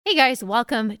Hey guys,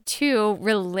 welcome to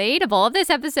Relatable.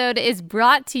 This episode is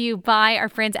brought to you by our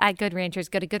friends at Good Ranchers.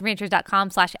 Go to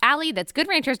goodranchers.com/Allie. That's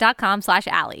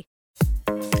goodranchers.com/Allie.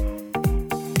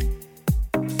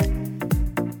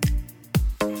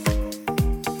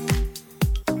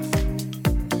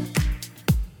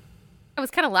 I was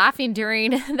kind of laughing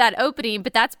during that opening,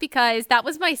 but that's because that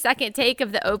was my second take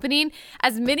of the opening.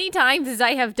 As many times as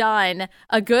I have done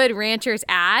a Good Ranchers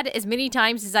ad, as many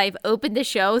times as I've opened the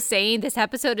show saying this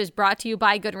episode is brought to you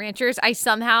by Good Ranchers, I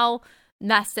somehow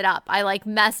messed it up. I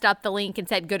messed up the link and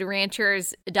said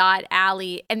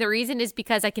goodranchers.alley. And the reason is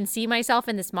because I can see myself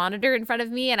in this monitor in front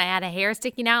of me and I had a hair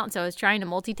sticking out. And so I was trying to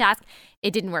multitask.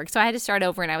 It didn't work. So I had to start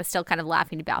over and I was still kind of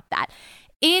laughing about that.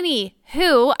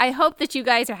 Anywho, I hope that you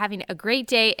guys are having a great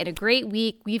day and a great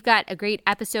week. We've got a great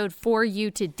episode for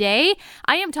you today.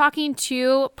 I am talking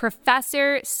to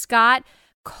Professor Scott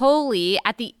Coley.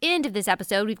 At the end of this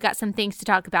episode, we've got some things to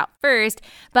talk about first,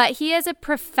 but he is a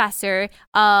professor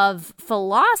of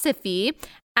philosophy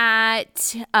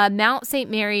at Mount St.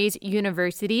 Mary's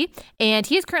University, and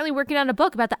he is currently working on a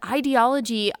book about the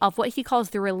ideology of what he calls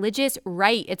the religious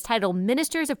right. It's titled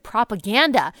Ministers of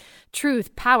Propaganda,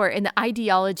 Truth, Power, and the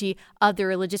Ideology of the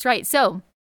Religious Right. So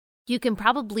you can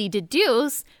probably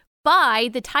deduce by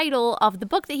the title of the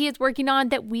book that he is working on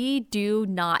that we do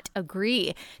not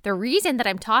agree. The reason that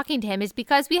I'm talking to him is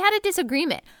because we had a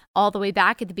disagreement all the way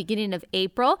back at the beginning of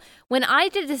April when I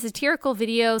did a satirical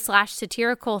video /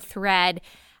 satirical thread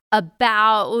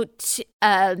about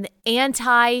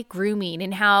anti-grooming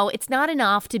and how it's not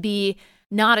enough to be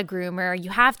not a groomer.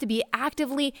 You have to be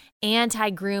actively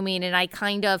anti-grooming. And I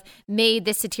kind of made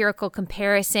this satirical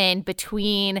comparison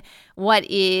between what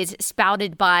is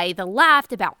spouted by the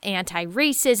left about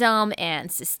anti-racism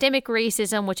and systemic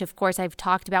racism, which of course I've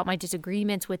talked about my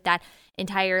disagreements with that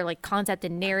entire concept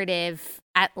and narrative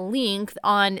at length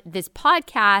on this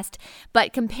podcast,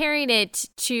 but comparing it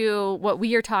to what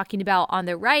we are talking about on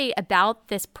the right about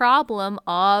this problem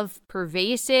of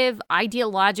pervasive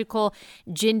ideological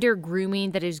gender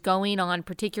grooming that is going on,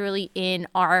 particularly in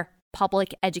our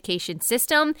public education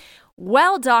system.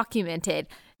 Well documented.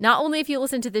 Not only if you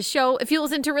listen to this show, if you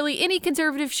listen to really any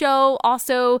conservative show,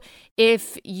 also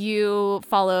if you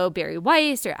follow Barry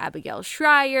Weiss or Abigail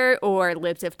Schreier or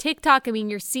Libs of TikTok, I mean,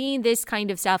 you're seeing this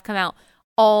kind of stuff come out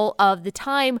all of the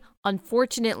time.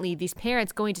 Unfortunately, these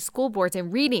parents going to school boards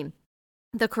and reading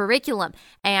the curriculum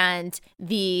and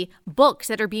the books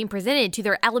that are being presented to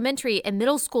their elementary and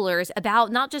middle schoolers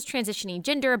about not just transitioning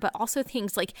gender, but also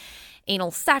things like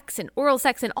anal sex and oral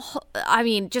sex and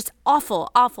just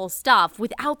awful, awful stuff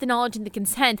without the knowledge and the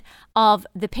consent of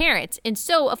the parents. And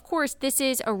so, of course, this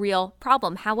is a real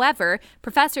problem. However,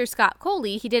 Professor Scott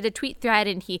Coley, he did a tweet thread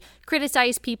and he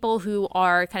criticized people who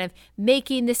are kind of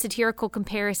making this satirical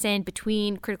comparison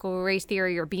between critical race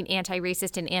theory or being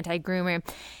anti-racist and anti-groomer.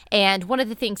 And one of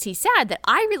the things he said that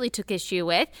I really took issue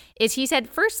with is he said,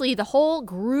 firstly, the whole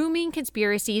grooming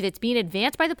conspiracy that's being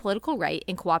advanced by the political right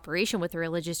in cooperation with the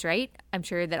religious right, I'm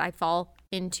sure that I fall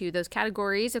into those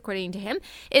categories, according to him,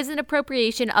 is an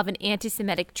appropriation of an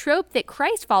anti-Semitic trope that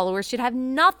Christ followers should have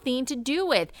nothing to do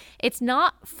with. It's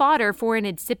not fodder for an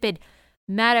insipid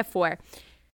metaphor.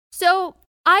 So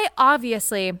I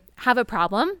obviously have a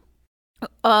problem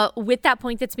with that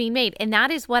point that's being made. And that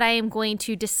is what I am going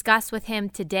to discuss with him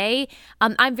today.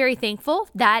 I'm very thankful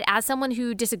that as someone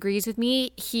who disagrees with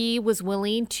me, he was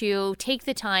willing to take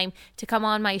the time to come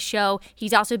on my show.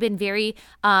 He's also been very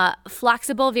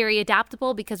flexible, very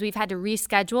adaptable because we've had to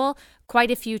reschedule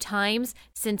quite a few times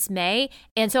since May.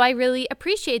 And so I really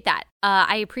appreciate that.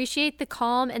 I appreciate the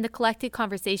calm and the collected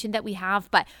conversation that we have,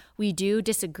 but we do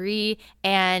disagree.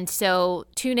 And so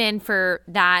tune in for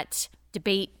that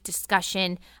debate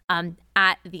discussion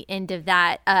at the end of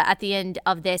that. At the end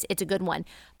of this, it's a good one.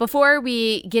 Before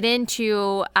we get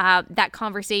into that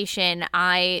conversation,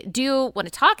 I do want to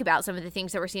talk about some of the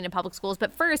things that we're seeing in public schools.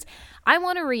 But first, I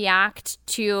want to react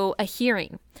to a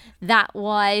hearing that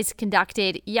was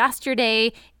conducted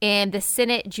yesterday in the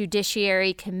Senate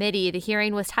Judiciary Committee. The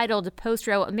hearing was titled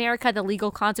Post-Roe America, the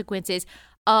Legal Consequences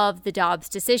of the Dobbs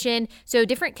Decision. So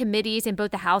different committees in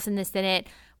both the House and the Senate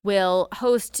will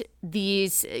host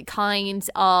these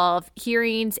kinds of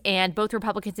hearings, and both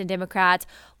Republicans and Democrats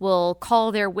will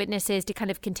call their witnesses to kind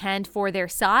of contend for their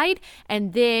side.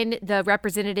 And then the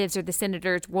representatives or the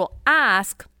senators will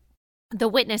ask the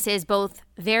witnesses, both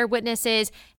their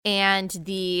witnesses and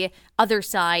the other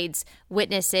side's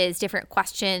witnesses, different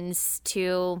questions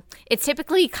it's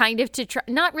typically kind of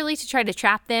not really to try to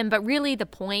trap them, but really the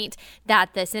point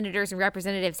that the senators and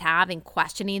representatives have in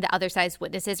questioning the other side's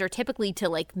witnesses are typically to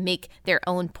like make their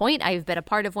own point. I've been a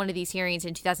part of one of these hearings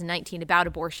in 2019 about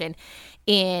abortion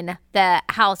in the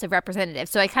House of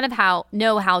Representatives. So I kind of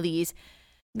know how these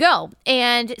go.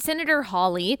 And Senator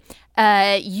Hawley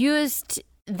used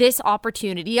this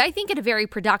opportunity, I think in a very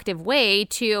productive way,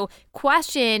 to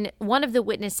question one of the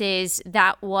witnesses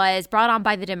that was brought on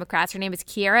by the Democrats. Her name is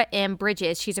Kiara M.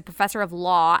 Bridges. She's a professor of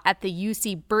law at the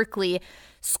UC Berkeley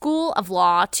School of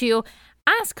Law, to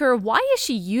ask her, why is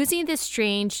she using this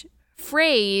strange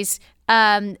phrase,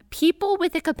 people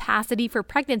with a capacity for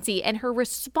pregnancy? And her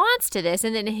response to this,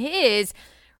 and then his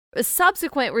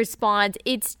subsequent response,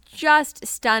 it's just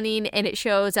stunning, and it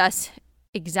shows us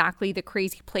exactly the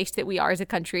crazy place that we are as a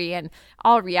country, and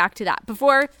I'll react to that.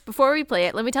 Before we play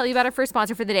it, let me tell you about our first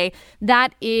sponsor for the day.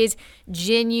 That is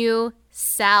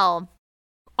Genucel.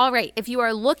 All right, if you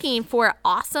are looking for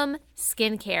awesome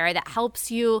skincare that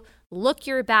helps you look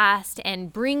your best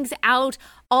and brings out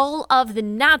all of the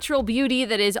natural beauty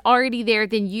that is already there,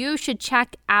 then you should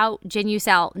check out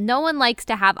Genucel. No one likes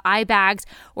to have eye bags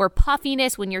or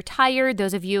puffiness when you're tired.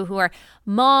 Those of you who are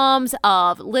moms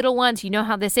of little ones, you know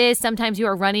how this is. Sometimes you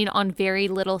are running on very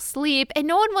little sleep, and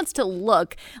no one wants to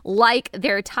look like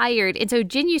they're tired. And so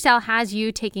Genucel has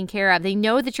you taken care of. They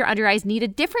know that your under eyes need a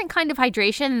different kind of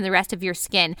hydration than the rest of your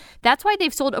skin. That's why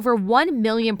they've sold over 1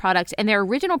 million products, and their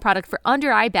original product for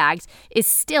under eye bags is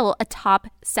still a top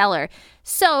seller.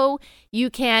 So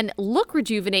you can look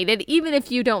rejuvenated even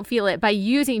if you don't feel it by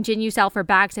using Genucel for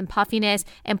bags and puffiness.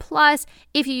 And plus,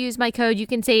 if you use my code, you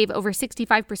can save over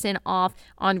 65% off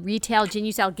on retail.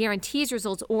 Genucel guarantees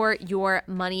results or your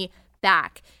money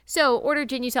back. So order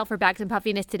Genucel for bags and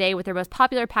puffiness today with their most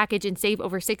popular package and save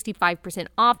over 65%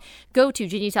 off. Go to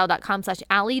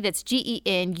Genucel.com/Allie. That's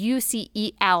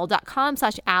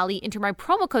GENUCEL.com/Allie. Enter my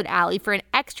promo code Allie for an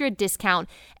extra discount.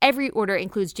 Every order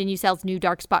includes Genucel's new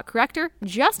dark spot corrector,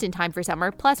 just in time for summer,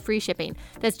 plus free shipping.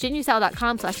 That's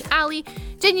Genucel.com/Allie.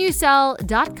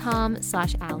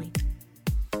 Genucel.com/Allie.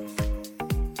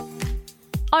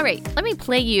 All right, let me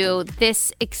play you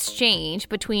this exchange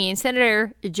between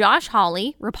Senator Josh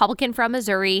Hawley, Republican from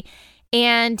Missouri,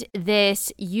 and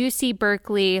this UC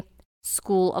Berkeley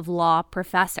School of Law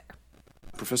professor.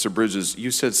 Professor Bridges,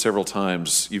 you said several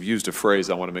times, you've used a phrase,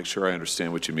 I want to make sure I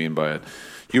understand what you mean by it.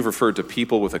 You've referred to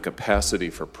people with a capacity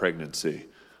for pregnancy.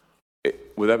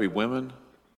 Would that be women?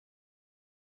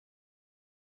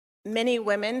 Many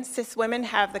women, cis women,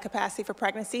 have the capacity for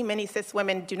pregnancy. Many cis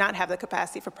women do not have the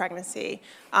capacity for pregnancy.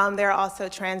 There are also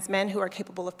trans men who are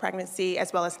capable of pregnancy,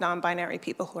 as well as non-binary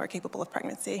people who are capable of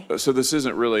pregnancy. So this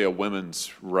isn't really a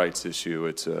women's rights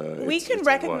issue. We can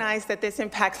recognize that this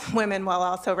impacts women while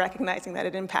also recognizing that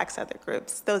it impacts other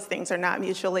groups. Those things are not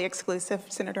mutually exclusive,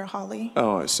 Senator Hawley.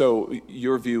 Oh, so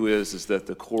your view is that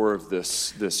the core of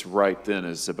this right then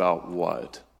is about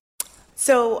what?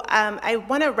 So I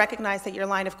want to recognize that your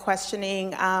line of questioning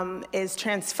is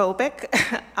transphobic,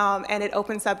 and it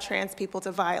opens up trans people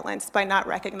to violence by not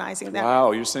recognizing them.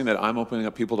 Wow, you're saying that I'm opening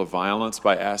up people to violence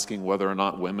by asking whether or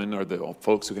not women are the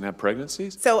folks who can have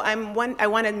pregnancies? So I want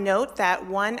to note that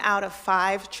 1 out of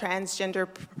 5 transgender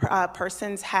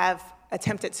persons have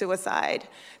attempted suicide.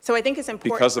 So I think it's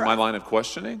important because of my line of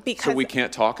questioning? So we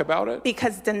can't talk about it?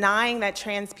 Because denying that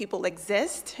trans people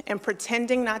exist and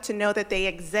pretending not to know that they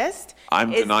exist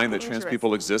I'm is denying dangerous. that trans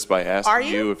people exist by asking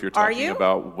you if you're talking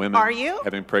about women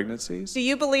having pregnancies? Do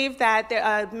you believe that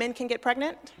men can get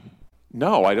pregnant?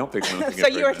 No, I don't think women can get So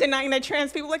pregnant. you are denying that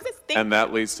trans people exist? And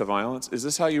that leads to violence? Is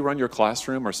this how you run your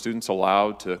classroom? Are students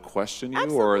allowed to question you?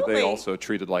 Absolutely. Or are they also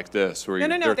treated like this? Where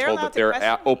No, they're told that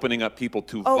they're opening up people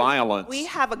to violence? We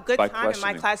have a good time in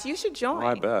my class. You should join. Oh,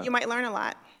 I bet. You might learn a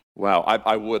lot. Wow,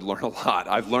 I would learn a lot.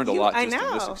 I've learned a lot just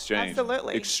in this exchange.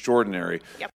 Absolutely. Extraordinary.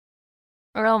 Yep.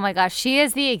 Oh my gosh, she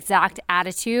is the exact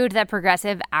attitude that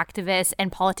progressive activists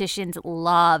and politicians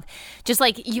love. Just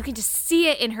like you can just see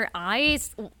it in her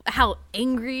eyes, how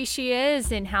angry she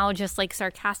is and how just like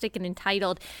sarcastic and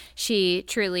entitled she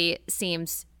truly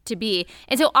seems to be.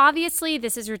 And so obviously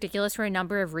this is ridiculous for a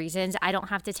number of reasons. I don't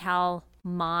have to tell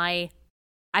my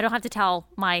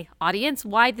audience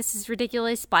why this is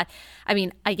ridiculous, but I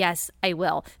mean, I guess I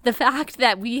will. The fact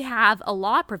that we have a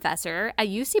law professor at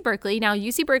UC Berkeley. Now,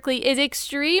 UC Berkeley is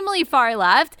extremely far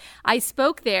left. I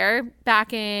spoke there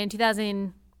back in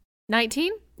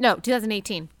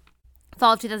 2018.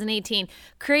 Fall of 2018.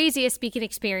 Craziest speaking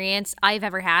experience I've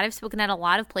ever had. I've spoken at a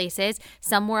lot of places.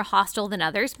 Some more hostile than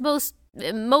others. Most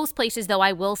Most places, though,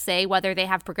 I will say, whether they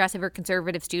have progressive or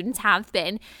conservative students, have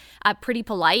been pretty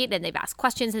polite, and they've asked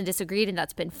questions and disagreed, and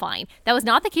that's been fine. That was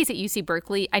not the case at UC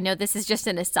Berkeley. I know this is just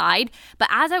an aside, but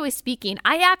as I was speaking,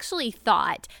 I actually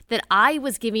thought that I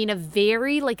was giving a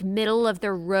very middle of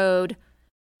the road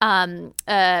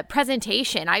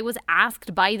presentation. I was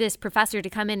asked by this professor to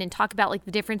come in and talk about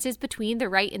the differences between the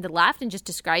right and the left, and just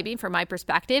describing from my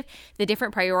perspective the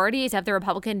different priorities of the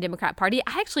Republican and Democrat Party.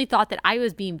 I actually thought that I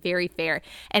was being very fair.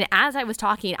 And as I was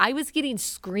talking, I was getting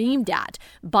screamed at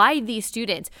by these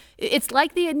students. It's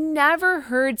like they had never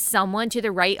heard someone to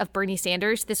the right of Bernie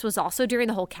Sanders. This was also during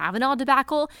the whole Kavanaugh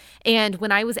debacle. And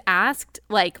when I was asked,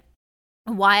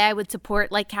 why I would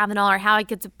support Kavanaugh, or how I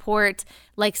could support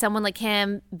someone like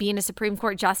him being a Supreme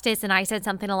Court justice, and I said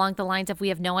something along the lines of, we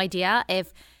have no idea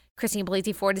if Christine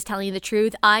Blasey Ford is telling you the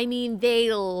truth. I mean,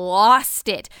 they lost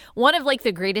it. One of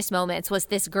the greatest moments was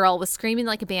this girl was screaming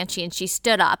like a banshee, and she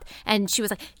stood up and she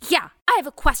was like, yeah, I have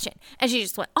a question. And she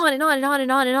just went on and on and on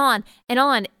and on and on and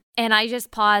on. And I just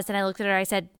paused and I looked at her. I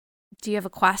said, do you have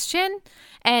a question?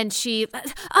 And she,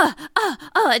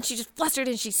 and she just flustered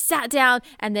and she sat down.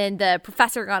 And then the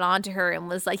professor got on to her and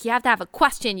was like, you have to have a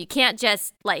question. You can't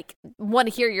just want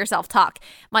to hear yourself talk.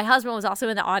 My husband was also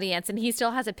in the audience, and he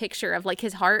still has a picture of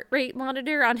his heart rate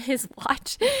monitor on his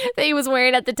watch that he was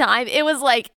wearing at the time. It was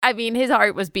his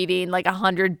heart was beating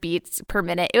 100 beats per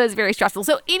minute. It was very stressful.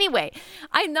 So anyway,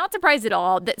 I'm not surprised at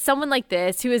all that someone like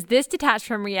this, who is this detached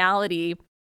from reality,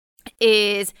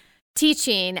 is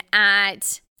teaching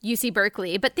at UC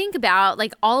Berkeley. But think about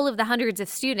all of the hundreds of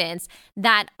students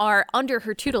that are under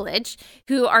her tutelage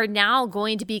who are now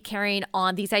going to be carrying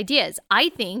on these ideas. I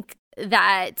think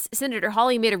that Senator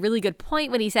Hawley made a really good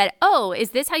point when he said, oh, is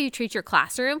this how you treat your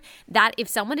classroom? That if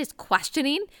someone is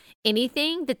questioning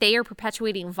anything, that they are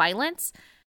perpetuating violence?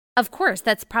 Of course,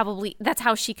 that's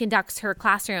how she conducts her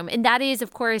classroom. And that is,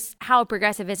 of course, how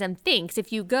progressivism thinks.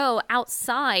 If you go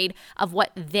outside of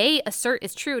what they assert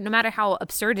is true, no matter how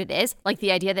absurd it is, like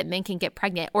the idea that men can get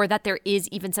pregnant, or that there is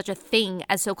even such a thing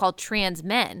as so-called trans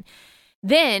men,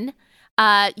 then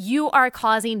you are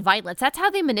causing violence. That's how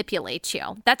they manipulate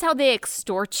you. That's how they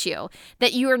extort you.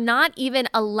 That you are not even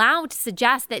allowed to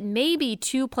suggest that maybe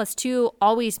 2 + 2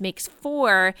 always makes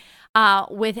 4,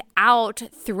 without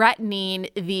threatening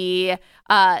the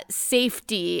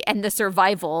safety and the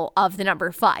survival of the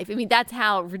number 5. I mean, that's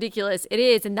how ridiculous it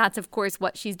is. And that's, of course,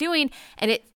 what she's doing.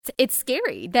 And it's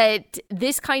scary that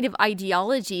this kind of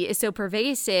ideology is so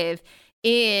pervasive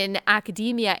in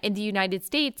academia in the United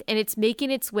States, and it's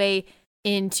making its way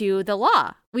into the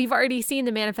law. We've already seen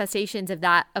the manifestations of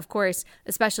that, of course,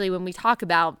 especially when we talk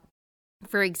about,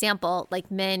 for example,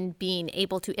 men being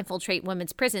able to infiltrate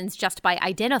women's prisons just by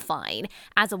identifying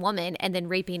as a woman and then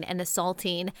raping and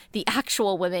assaulting the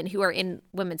actual women who are in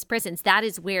women's prisons. That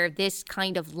is where this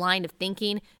kind of line of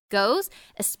thinking goes,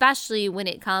 especially when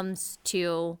it comes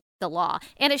to the law.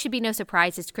 And it should be no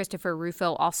surprise, as Christopher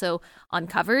Rufo also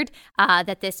uncovered,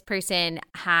 that this person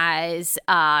has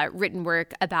written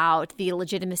work about the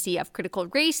legitimacy of critical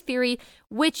race theory,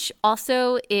 which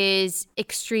also is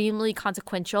extremely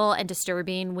consequential and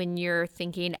disturbing when you're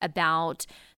thinking about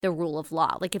the rule of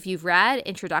law. If you've read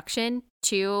Introduction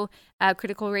to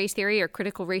Critical Race Theory, or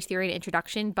Critical Race Theory and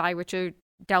Introduction by Richard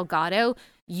Delgado,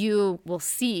 you will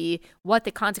see what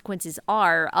the consequences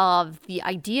are of the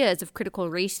ideas of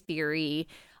critical race theory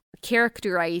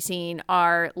characterizing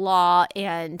our law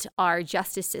and our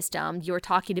justice system. You're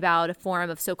talking about a form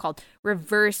of so-called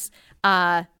reverse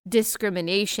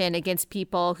discrimination against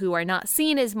people who are not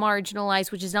seen as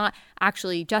marginalized, which is not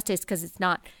actually justice because it's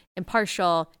not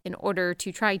impartial, in order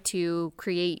to try to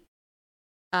create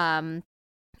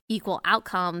equal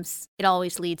outcomes. It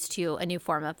always leads to a new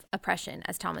form of oppression,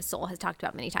 as Thomas Sowell has talked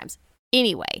about many times.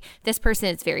 Anyway, this person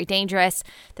is very dangerous.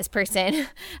 This person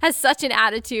has such an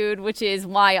attitude, which is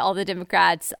why all the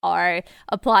Democrats are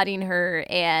applauding her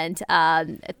and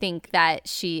think that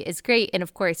she is great. And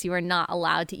of course, you are not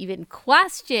allowed to even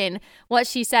question what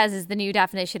she says is the new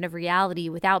definition of reality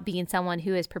without being someone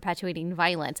who is perpetuating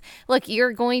violence. Look,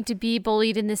 you're going to be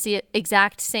bullied in this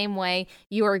exact same way.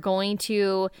 You are going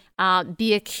to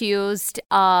be accused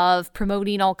of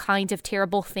promoting all kinds of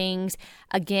terrible things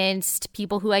against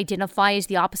people who identify as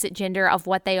the opposite gender of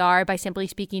what they are by simply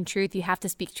speaking truth. You have to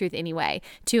speak truth anyway.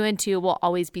 2 and 2 will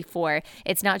always be 4.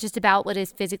 It's not just about what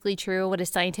is physically true, what is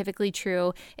scientifically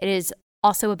true. It is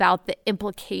also about the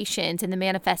implications and the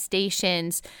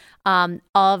manifestations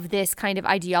of this kind of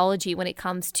ideology when it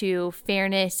comes to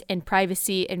fairness and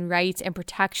privacy and rights and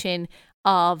protection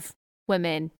of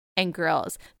women and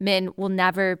girls. Men will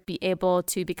never be able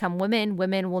to become women.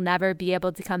 Women will never be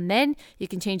able to become men. You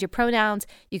can change your pronouns.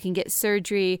 You can get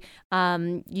surgery.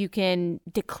 You can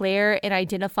declare and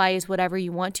identify as whatever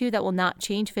you want to. That will not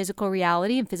change physical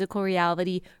reality, and physical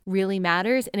reality really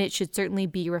matters, and it should certainly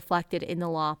be reflected in the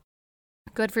law.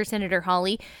 Good for Senator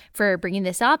Hawley for bringing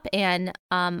this up and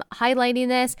highlighting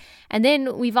this. And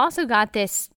then we've also got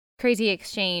this crazy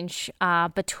exchange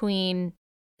between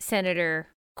Senator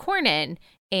Cornyn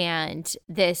and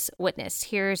this witness.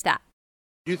 Here's that.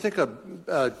 Do you think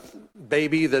a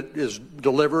baby that is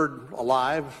delivered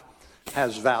alive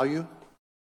has value?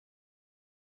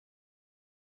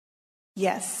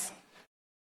 Yes.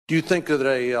 Do you think that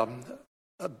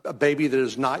a baby that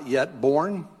is not yet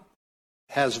born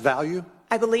has value?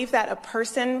 I believe that a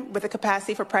person with a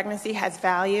capacity for pregnancy has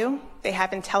value. They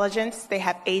have intelligence. They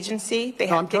have agency. They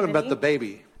have I'm talking about the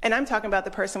baby. And I'm talking about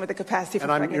the person with the capacity for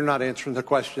pregnancy. You're not answering the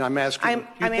question. I'm asking.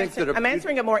 I'm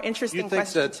answering a more interesting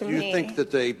question to me. Do you think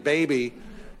that the baby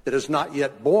that is not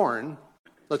yet born,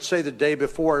 let's say the day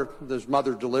before the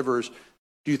mother delivers,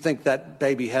 do you think that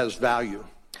baby has value?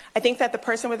 I think that the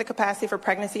person with the capacity for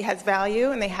pregnancy has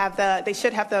value, and they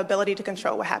should have the ability to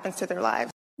control what happens to their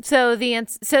lives. So the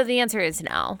answer is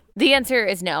no. The answer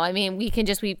is no. I mean, we can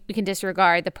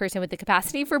disregard the person with the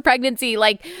capacity for pregnancy.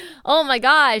 Like, oh my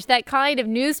gosh, that kind of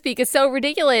newspeak is so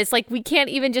ridiculous. Like, we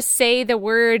can't even just say the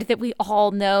word that we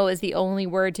all know is the only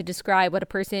word to describe what a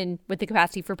person with the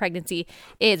capacity for pregnancy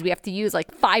is. We have to use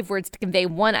like 5 words to convey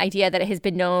one idea that has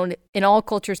been known in all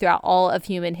cultures throughout all of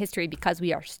human history, because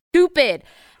we are stupid.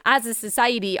 As a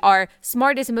society, our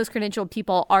smartest and most credentialed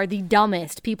people are the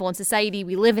dumbest people in society.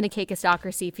 We live in a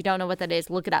cakeistocracy. If you don't know what that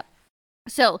is, look it up.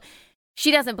 So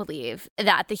she doesn't believe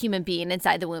that the human being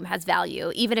inside the womb has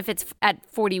value, even if it's at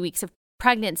 40 weeks of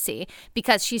pregnancy,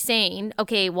 because she's saying,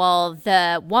 okay, well,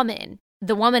 the woman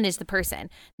is the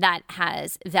person that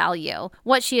has value.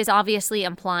 What she is obviously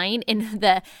implying in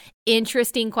the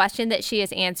interesting question that she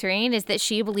is answering is that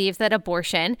she believes that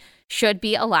abortion should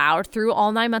be allowed through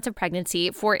all 9 months of pregnancy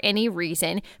for any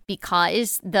reason,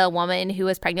 because the woman who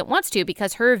is pregnant wants to,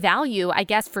 because her value, I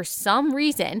guess, for some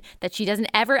reason that she doesn't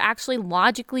ever actually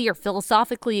logically or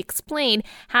philosophically explain,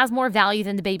 has more value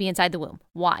than the baby inside the womb.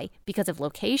 Why? Because of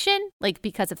location? Like,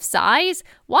 because of size?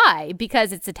 Why?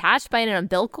 Because it's attached by an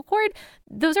umbilical cord?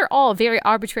 Those are all very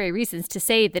arbitrary reasons to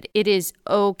say that it is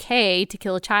okay to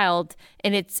kill a child,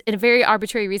 and it's a very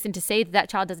arbitrary reason to say that that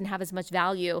child doesn't have as much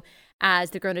value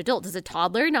as the grown adult. Does a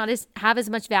toddler not have as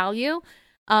much value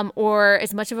or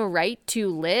as much of a right to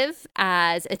live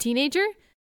as a teenager?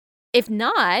 If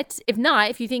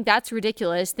you think that's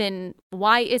ridiculous, then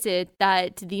why is it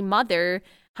that the mother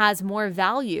has more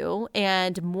value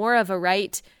and more of a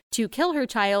right to kill her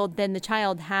child than the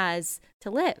child has to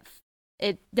live?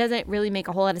 It doesn't really make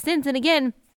a whole lot of sense. And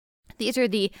again, these are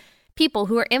the people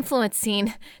who are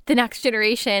influencing the next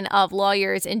generation of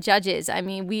lawyers and judges. I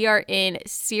mean, we are in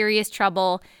serious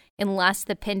trouble unless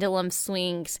the pendulum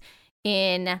swings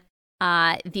in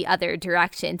the other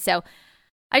direction. So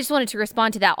I just wanted to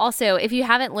respond to that. Also, if you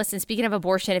haven't listened, speaking of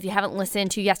abortion, if you haven't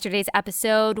listened to yesterday's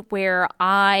episode where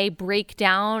I break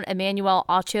down Emmanuel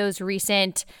Acho's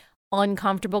recent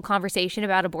uncomfortable conversation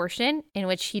about abortion, in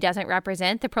which he doesn't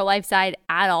represent the pro-life side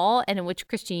at all, and in which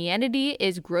Christianity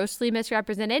is grossly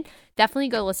misrepresented, definitely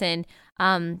go listen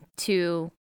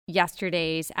to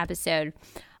yesterday's episode.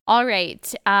 All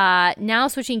right, now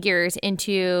switching gears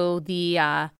into the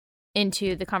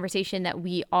conversation that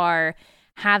we are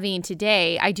having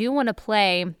today, I do want to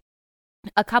play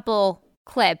a couple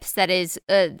clips that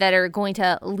are going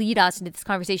to lead us into this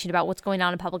conversation about what's going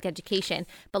on in public education.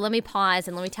 But let me pause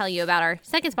and let me tell you about our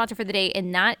second sponsor for the day,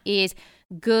 and that is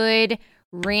Good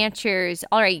Ranchers.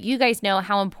 All right, you guys know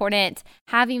how important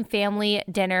having family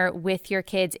dinner with your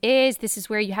kids is. This is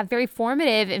where you have very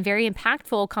formative and very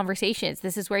impactful conversations.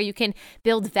 This is where you can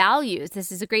build values.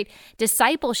 This is a great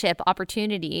discipleship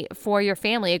opportunity for your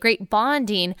family, a great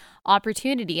bonding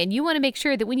opportunity. And you want to make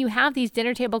sure that when you have these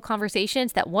dinner table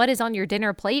conversations, that what is on your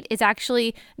dinner plate is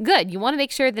actually good. You want to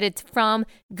make sure that it's from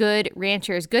Good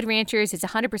Ranchers. Good Ranchers is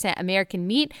 100% American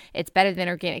meat. It's better than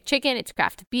organic chicken. It's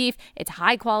craft beef. It's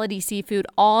high quality seafood,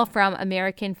 all from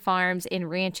American farms and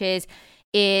ranches.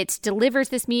 It delivers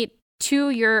this meat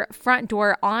to your front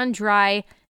door on dry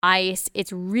ice.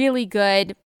 It's really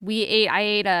good.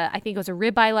 I think it was a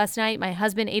ribeye last night. My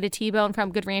husband ate a T-bone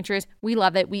from Good Ranchers. We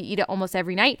love it. We eat it almost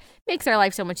every night. Makes our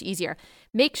life so much easier.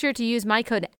 Make sure to use my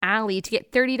code Allie to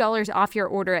get $30 off your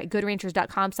order at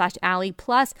goodranchers.com/Allie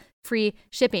plus free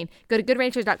shipping. Go to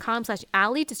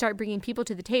goodranchers.com/Allie to start bringing people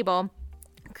to the table,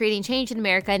 creating change in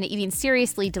America, and eating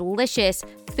seriously delicious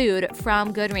food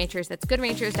from Good Ranchers. That's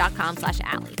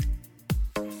goodranchers.com/Allie.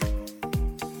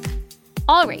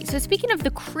 All right, so speaking of the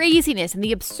craziness and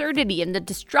the absurdity and the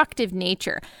destructive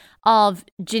nature of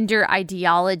gender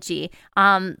ideology,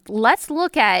 let's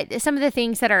look at some of the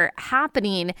things that are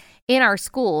happening in our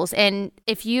schools. And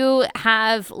if you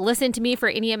have listened to me for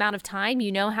any amount of time,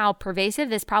 you know how pervasive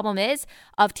this problem is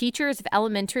of teachers of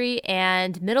elementary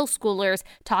and middle schoolers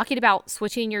talking about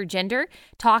switching your gender,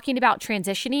 talking about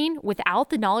transitioning without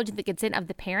the knowledge and the consent of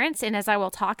the parents. And as I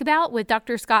will talk about with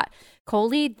Dr. Scott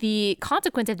Coley, the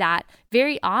consequence of that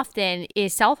very often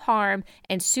is self-harm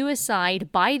and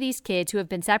suicide by these kids who have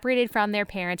been separated from their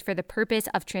parents for the purpose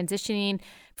of transitioning,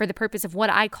 for the purpose of what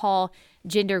I call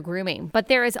gender grooming. But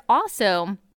there is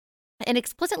also an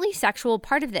explicitly sexual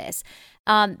part of this,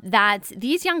 that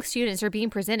these young students are being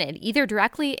presented either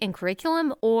directly in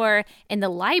curriculum or in the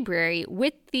library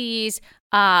with these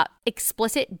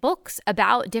explicit books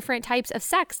about different types of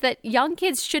sex that young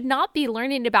kids should not be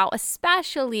learning about,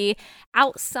 especially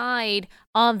outside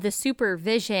of the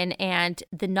supervision and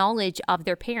the knowledge of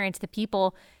their parents, the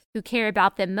people who care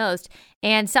about them most.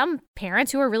 And some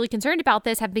parents who are really concerned about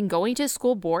this have been going to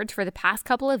school boards for the past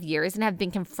couple of years and have been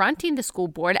confronting the school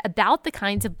board about the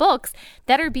kinds of books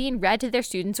that are being read to their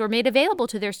students or made available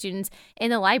to their students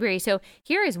in the library. So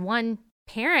here is one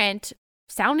parent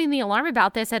sounding the alarm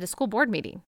about this at a school board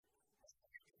meeting.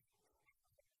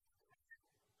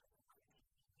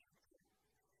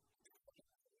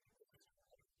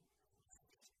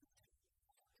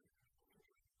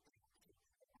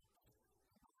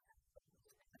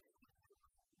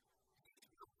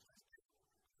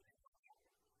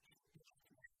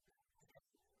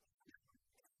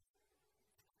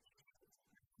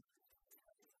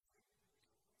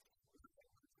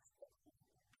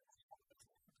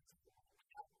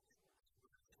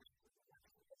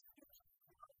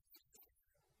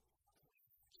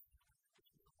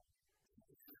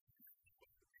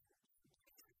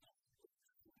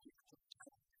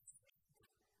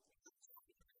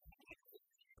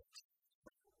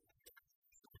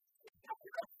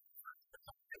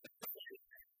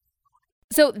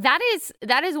 So that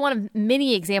is one of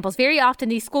many examples. Very often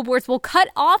these school boards will cut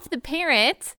off the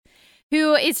parent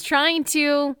who is trying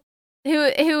to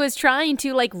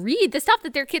like read the stuff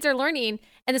that their kids are learning,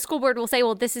 and the school board will say,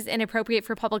 well, this is inappropriate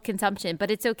for public consumption,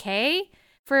 but it's okay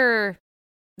for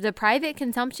the private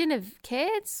consumption of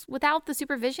kids without the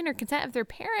supervision or consent of their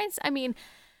parents. I mean,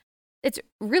 it's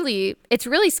really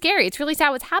scary. It's really sad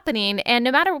what's happening. And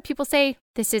no matter what people say,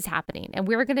 this is happening. And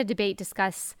we're going to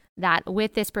discuss that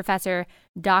with this professor,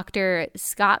 Dr.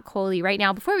 Scott Coley, right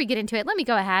now. Before we get into it, let me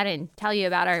go ahead and tell you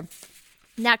about our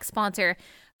next sponsor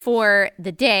for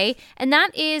the day. And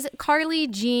that is Carly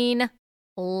Jean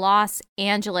Los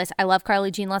Angeles. I love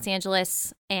Carly Jean Los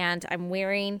Angeles, and I'm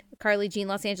wearing a Carly Jean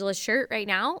Los Angeles shirt right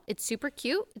now. It's super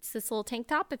cute. It's this little tank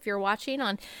top if you're watching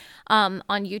on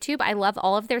YouTube. I love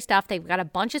all of their stuff. They've got a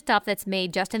bunch of stuff that's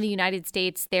made just in the United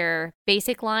States. Their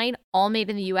basic line, all made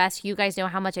in the US. You guys know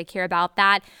how much I care about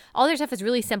that. All their stuff is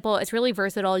really simple. It's really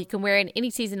versatile. You can wear it in any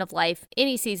season of life,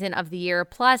 any season of the year.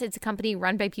 Plus, it's a company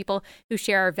run by people who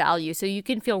share our values. So you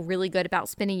can feel really good about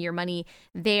spending your money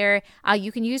there.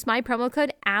 You can use my promo code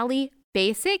Allie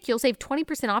Basic. You'll save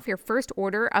 20% off your first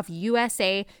order of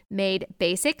USA made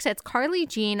basics. That's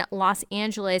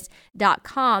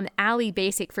CarlyJeanLosAngeles.com. Allie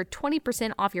Basic for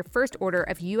 20% off your first order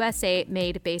of USA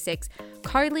made basics.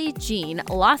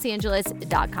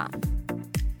 CarlyJeanLosAngeles.com.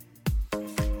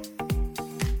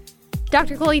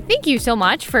 Dr. Coley, thank you so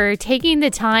much for taking the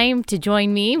time to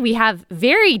join me. We have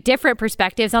very different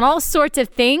perspectives on all sorts of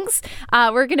things.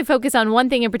 We're going to focus on one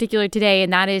thing in particular today,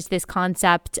 and that is this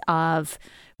concept of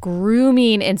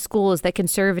grooming in schools that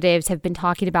conservatives have been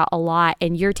talking about a lot,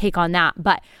 and your take on that.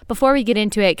 But before we get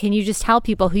into it, can you just tell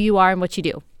people who you are and what you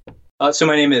do? So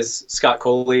my name is Scott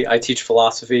Coley. I teach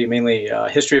philosophy, mainly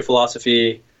history of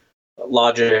philosophy,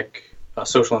 logic,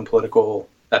 social and political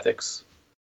ethics.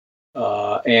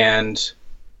 And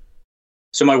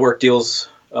so my work deals,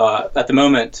 at the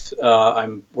moment,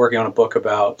 I'm working on a book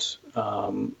about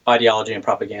ideology and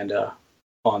propaganda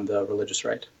on the religious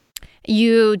right. Do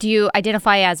you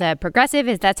identify as a progressive?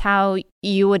 Is that how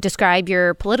you would describe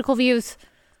your political views?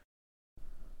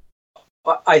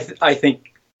 I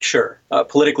think, sure.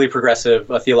 Politically progressive,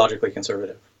 theologically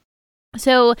conservative.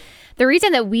 So the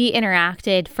reason that we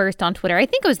interacted first on Twitter, I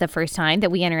think it was the first time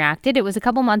that we interacted. It was a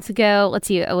couple months ago. Let's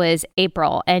see, it was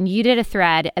April. And you did a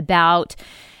thread about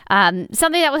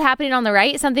something that was happening on the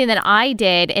right, something that I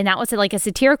did. And that was like a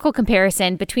satirical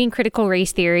comparison between critical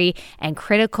race theory and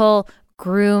critical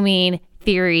grooming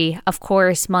theory. Of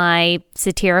course, my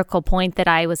satirical point that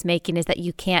I was making is that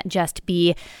you can't just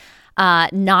be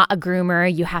not a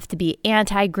groomer. You have to be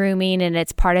anti-grooming, and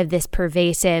it's part of this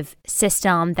pervasive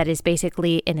system that is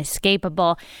basically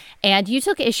inescapable. And you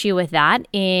took issue with that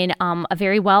in a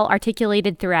very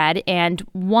well-articulated thread. And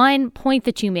one point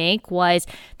that you make was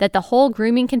that the whole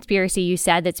grooming conspiracy, you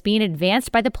said, that's being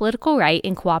advanced by the political right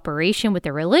in cooperation with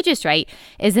the religious right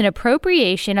is an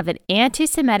appropriation of an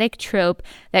anti-Semitic trope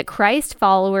that Christ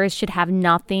followers should have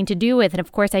nothing to do with. And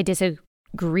of course, I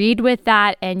disagreed with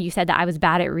that, and you said that I was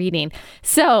bad at reading.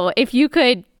 So if you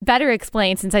could better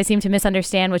explain, since I seem to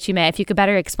misunderstand what you meant, if you could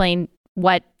better explain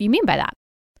what you mean by that.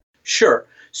 Sure.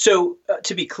 So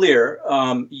to be clear,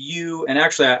 you, and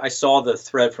actually I saw the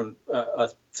thread from a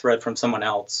thread from someone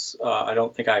else. I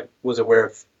don't think I was aware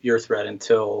of your thread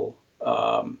until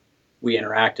we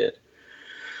interacted.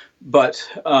 But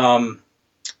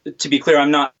to be clear,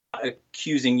 I'm not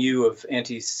accusing you of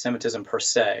anti-Semitism per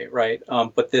se, right?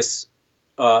 But this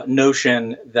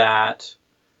notion that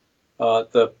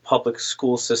the public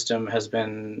school system has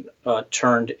been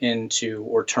turned into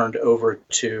or turned over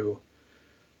to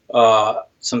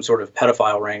some sort of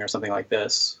pedophile ring or something like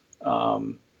this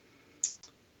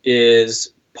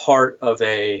is part of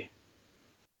a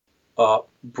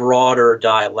broader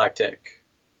dialectic,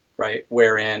 right?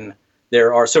 Wherein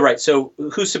there are, so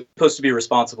who's supposed to be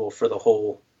responsible for the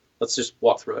whole, let's just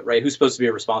walk through it, right? Who's supposed to be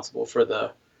responsible for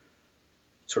the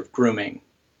sort of grooming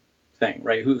thing,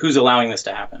 right? Who's allowing this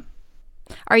to happen?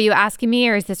 Are you asking me,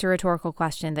 or is this a rhetorical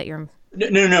question that you're...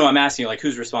 No, I'm asking you, like,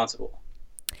 who's responsible?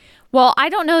 Well, I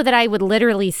don't know that I would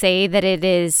literally say that it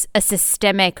is a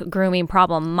systemic grooming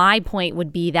problem. My point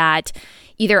would be that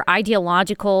either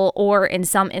ideological or in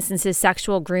some instances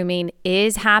sexual grooming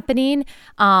is happening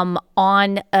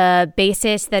on a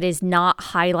basis that is not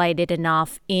highlighted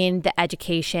enough in the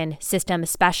education system,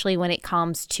 especially when it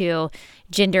comes to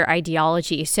gender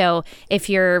ideology. So if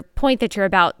your point that you're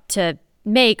about to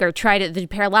make, or try to, the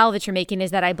parallel that you're making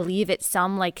is that I believe it's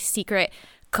some like secret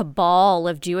cabal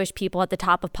of Jewish people at the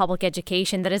top of public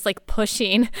education that is like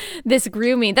pushing this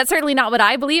grooming. That's certainly not what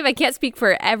I believe. I can't speak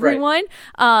for everyone.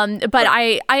 Right. But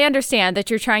right. I understand that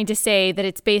you're trying to say that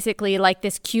it's basically like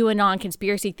this QAnon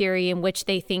conspiracy theory in which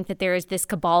they think that there is this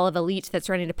cabal of elites that's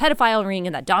running a pedophile ring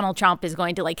and that Donald Trump is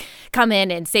going to like come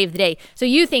in and save the day. So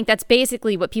you think that's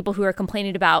basically what people who are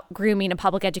complaining about grooming a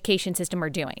public education system are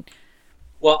doing?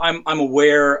 Well, I'm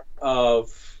aware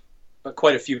of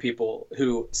quite a few people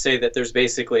who say that there's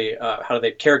basically, how do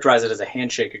they characterize it, as a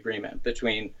handshake agreement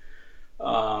between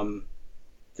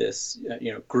this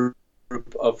group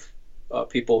of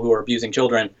people who are abusing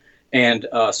children and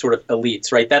sort of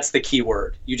elites, right? That's the key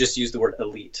word. You just use the word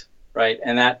elite, right?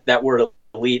 And that word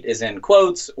elite is in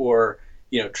quotes or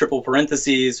triple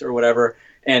parentheses or whatever,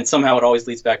 and somehow it always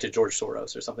leads back to George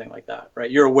Soros or something like that, right?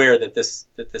 You're aware that this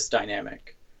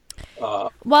dynamic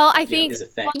well, I think, is a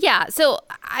thing. Yeah. So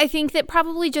I think that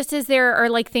probably just as there are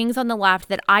like things on the left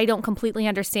that I don't completely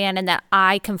understand and that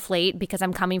I conflate because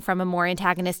I'm coming from a more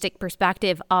antagonistic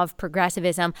perspective of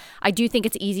progressivism, I do think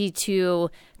it's easy to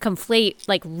conflate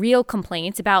like real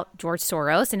complaints about George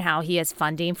Soros and how he is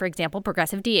funding, for example,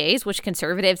 progressive DAs, which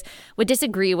conservatives would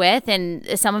disagree with,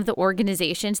 and some of the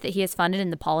organizations that he has funded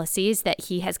and the policies that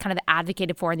he has kind of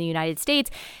advocated for in the United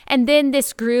States. And then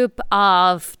this group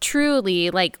of truly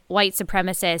like white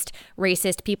supremacist,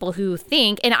 racist people who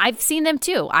think, and I've seen them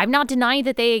too, I'm not denying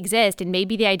that they exist, and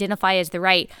maybe they identify as the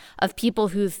right, of people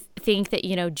who think that,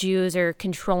 Jews are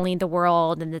controlling the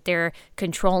world and that they're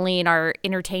controlling our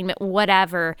entertainment,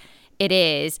 whatever it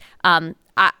is.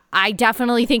 I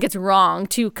definitely think it's wrong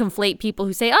to conflate people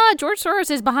who say, George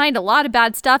Soros is behind a lot of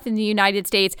bad stuff in the United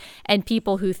States, and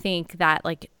people who think that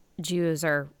like Jews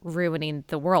are ruining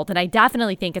the world. And I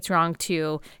definitely think it's wrong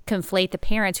to conflate the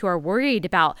parents who are worried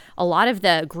about a lot of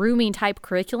the grooming type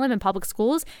curriculum in public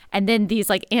schools and then these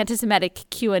like anti-Semitic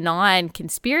QAnon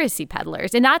conspiracy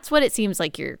peddlers. And that's what it seems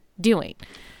like you're doing.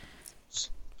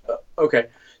 Okay.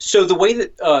 So the way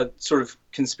that sort of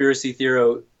conspiracy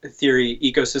theory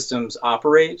ecosystems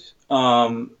operate,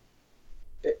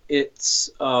 it's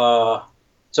so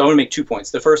I want to make 2 points.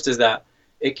 The first is that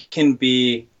it can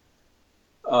be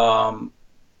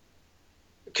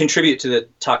contribute to the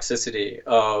toxicity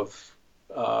of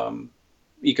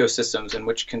ecosystems in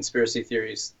which conspiracy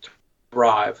theories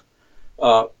thrive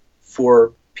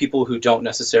for people who don't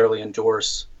necessarily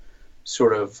endorse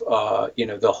sort of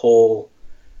the whole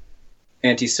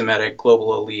anti-Semitic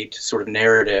global elite sort of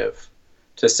narrative,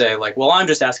 to say like, well, I'm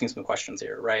just asking some questions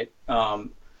here, right?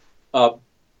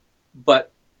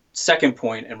 But second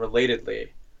point, and relatedly,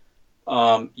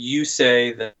 you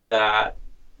say that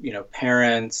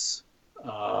parents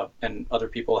and other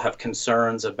people have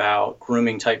concerns about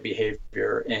grooming type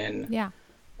behavior in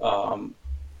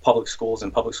public schools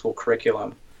and public school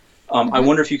curriculum. I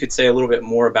wonder if you could say a little bit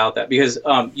more about that, because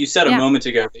you said a moment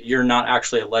ago that you're not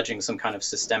actually alleging some kind of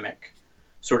systemic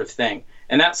sort of thing,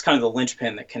 and that's kind of the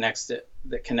linchpin that connects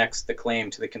the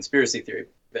claim to the conspiracy theory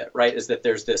bit, right? Is that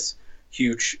there's this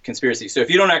huge conspiracy. So if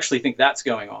you don't actually think that's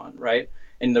going on, right,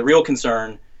 and the real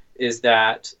concern is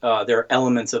that there are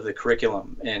elements of the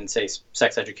curriculum in, say,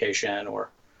 sex education or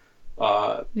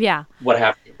what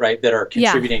have you, right, that are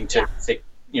contributing to, say,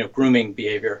 grooming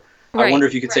behavior. Right. I wonder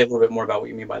if you could say a little bit more about what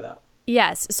you mean by that.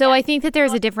 Yes. So I think that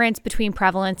there's a difference between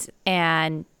prevalence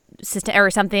and or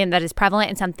something that is prevalent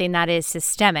and something that is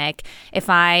systemic.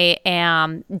 If I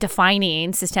am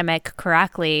defining systemic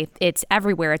correctly, it's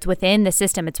everywhere. It's within the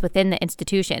system. It's within the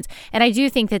institutions. And I do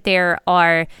think that there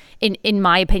are, in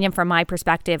my opinion, from my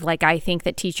perspective, like I think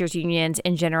that teachers' unions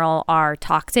in general are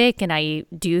toxic. And I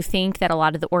do think that a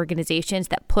lot of the organizations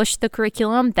that push the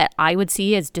curriculum that I would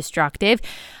see as destructive,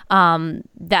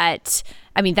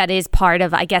 that is part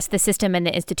of, I guess, the system and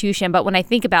the institution. But when I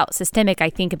think about systemic, I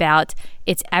think about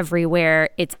it's everywhere,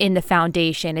 it's in the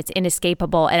foundation, it's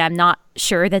inescapable. And I'm not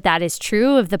sure that that is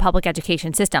true of the public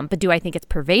education system. But do I think it's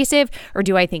pervasive, or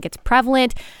do I think it's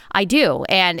prevalent? I do.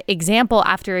 And example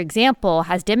after example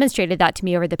has demonstrated that to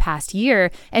me over the past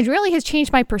year, and really has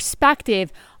changed my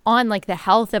perspective on like the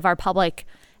health of our public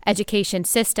education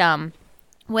system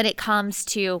when it comes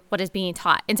to what is being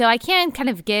taught. And so I can kind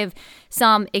of give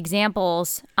some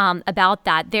examples about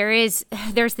that. There's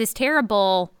this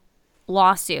terrible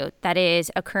lawsuit that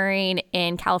is occurring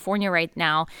in California right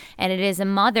now, and it is a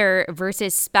mother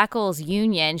versus Speckles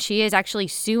Union. She is actually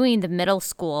suing the middle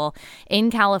school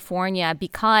in California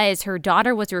because her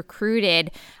daughter was recruited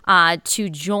to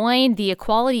join the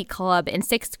Equality Club in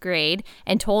 6th grade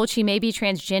and told she may be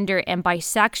transgender and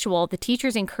bisexual. The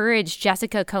teachers encouraged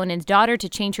Jessica Conan's daughter to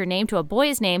change her name to a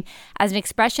boy's name as an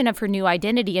expression of her new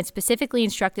identity, and specifically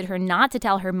instructed her not to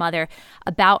tell her mother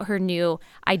about her new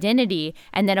identity.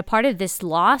 And then a part of this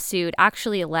lawsuit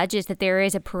actually alleges that there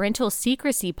is a parental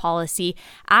secrecy policy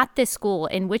at this school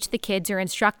in which the kids are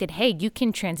instructed, hey, you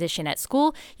can transition at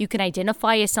school, you can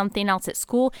identify as something else at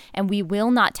school, and we will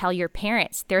not tell your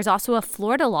parents. There's also a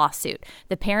Florida lawsuit.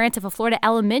 The parents of a Florida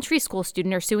elementary school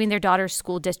student are suing their daughter's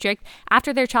school district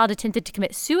after their child attempted to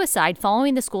commit suicide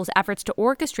following the school's efforts to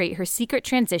orchestrate her secret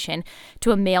transition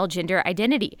to a male gender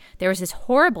identity. There was this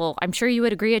horrible, I'm sure you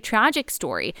would agree, a tragic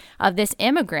story of this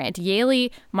immigrant, Yaley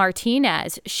Martinez.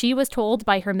 She was told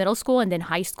by her middle school and then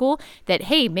high school that,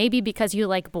 hey, maybe because you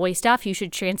like boy stuff, you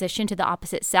should transition to the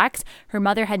opposite sex. Her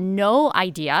mother had no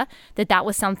idea that that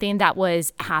was something that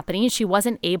was happening. She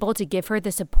wasn't able to give her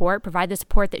the support, provide the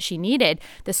support that she needed.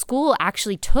 The school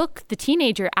actually took the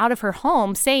teenager out of her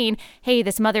home saying, hey,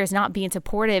 this mother is not being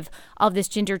supportive of this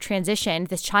gender transition.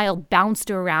 This child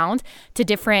bounced around to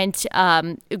different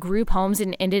group homes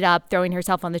and ended up throwing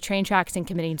herself on the train tracks and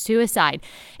committing suicide.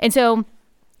 And so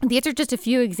these are just a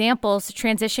few examples.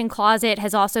 Transition Closet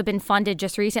has also been funded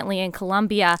just recently in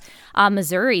Columbia,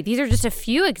 Missouri. These are just a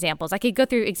few examples. I could go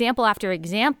through example after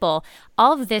example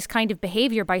of this kind of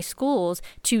behavior by schools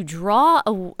to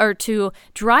to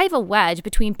drive a wedge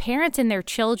between parents and their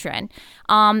children.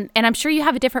 And I'm sure you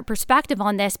have a different perspective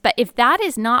on this, but if that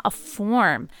is not a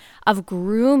form of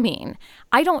grooming,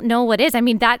 I don't know what is. I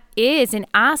mean, that is an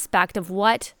aspect of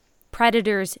what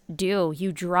predators do.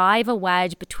 You drive a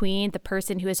wedge between the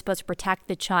person who is supposed to protect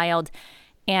the child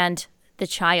and the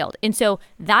child. And so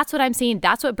that's what I'm seeing.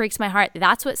 That's what breaks my heart.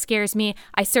 That's what scares me.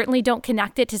 I certainly don't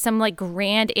connect it to some like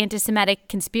grand anti-Semitic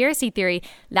conspiracy theory.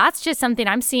 That's just something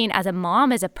I'm seeing as a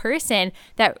mom, as a person,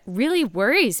 that really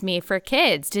worries me for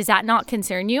kids. Does that not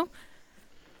concern you?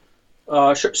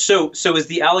 Sure. So is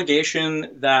the allegation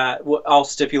that, well, I'll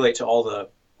stipulate to all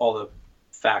the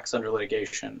facts under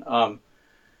litigation.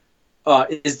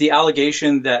 Is the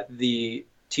allegation that the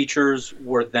teachers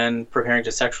were then preparing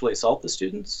to sexually assault the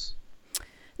students?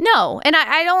 No, and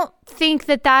I don't think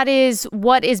that that is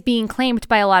what is being claimed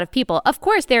by a lot of people. Of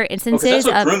course, there are instances that's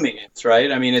what grooming is,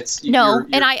 right? I mean, it's... No,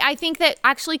 and I think that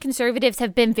actually conservatives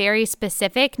have been very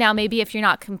specific. Now, maybe if you're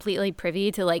not completely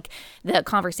privy to like the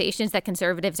conversations that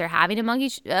conservatives are having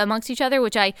amongst each other,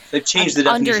 which They've changed the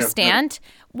definition understand.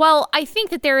 Well, I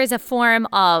think that there is a form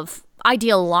of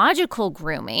ideological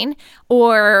grooming,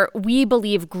 or we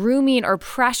believe grooming or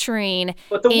pressuring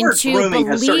but the word into grooming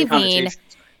has certain believing... connotations.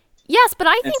 Yes, but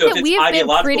I think so that we have been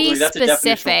pretty that's a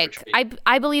specific.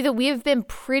 I believe that we have been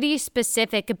pretty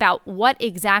specific about what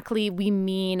exactly we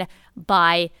mean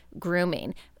by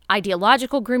grooming.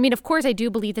 ideological grooming. Of course, I do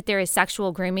believe that there is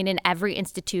sexual grooming in every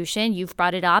institution. You've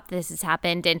brought it up. This has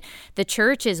happened in the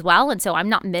church as well. And so I'm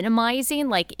not minimizing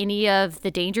like any of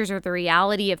the dangers or the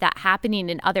reality of that happening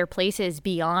in other places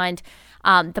beyond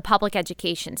the public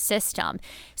education system.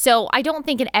 So I don't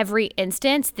think in every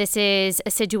instance this is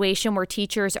a situation where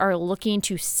teachers are looking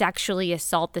to sexually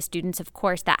assault the students. Of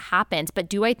course, that happens. But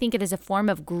do I think it is a form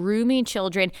of grooming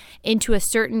children into a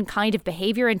certain kind of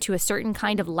behavior, into a certain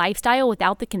kind of lifestyle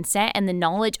without the consent and the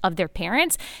knowledge of their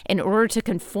parents in order to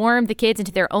conform the kids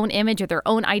into their own image or their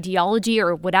own ideology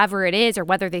or whatever it is, or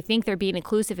whether they think they're being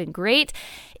inclusive and great?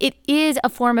 It is a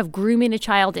form of grooming a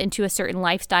child into a certain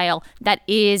lifestyle that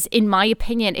is, in my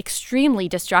opinion, extremely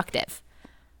destructive.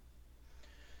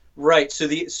 Right. So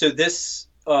this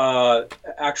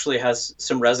actually has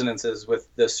some resonances with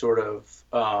this sort of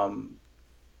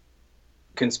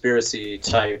conspiracy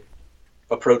type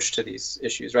approach to these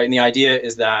issues, right? And the idea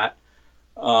is that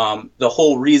the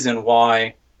whole reason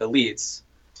why elites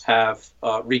have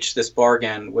reached this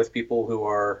bargain with people who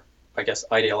are, I guess,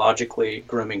 ideologically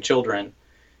grooming children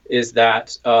is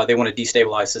that they want to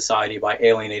destabilize society by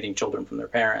alienating children from their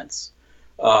parents,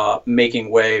 making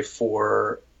way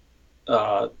for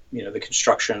the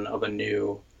construction of a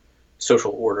new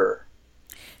social order.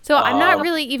 So I'm not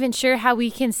really even sure how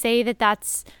we can say that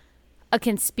that's a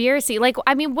conspiracy. Like,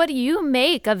 I mean, what do you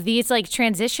make of these like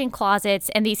transition closets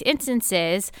and these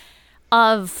instances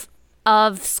of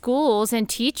schools and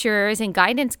teachers and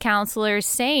guidance counselors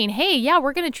saying, hey, yeah,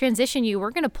 we're going to transition you. We're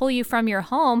going to pull you from your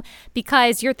home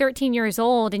because you're 13 years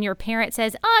old and your parent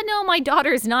says, oh, no, my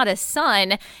daughter's not a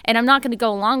son and I'm not going to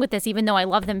go along with this even though I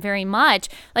love them very much.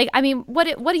 Like, I mean, what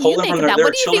do you make of that?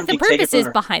 What do you think the purpose is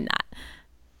behind that?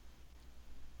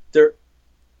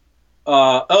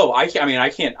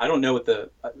 I don't know what the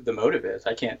motive is.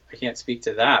 I can't speak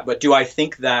to that. But do I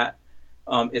think that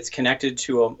it's connected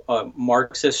to a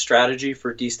Marxist strategy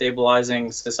for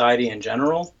destabilizing society in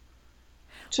general?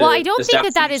 Well, I don't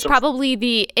think that is probably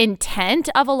the intent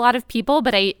of a lot of people,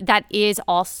 but that is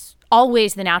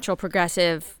always the natural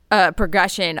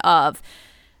progression of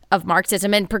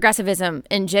Marxism and progressivism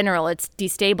in general. It's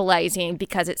destabilizing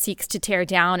because it seeks to tear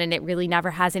down and it really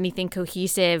never has anything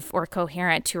cohesive or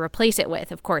coherent to replace it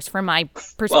with, of course, from my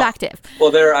perspective.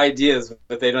 Well, there are ideas,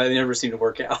 but they never seem to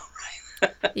work out.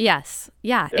 Yes.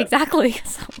 Yeah, exactly.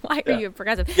 So why are you a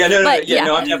progressive? No,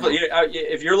 I'm definitely.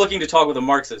 If you're looking to talk with a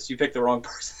Marxist, you pick the wrong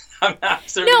person. I'm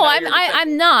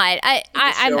not.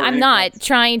 I'm not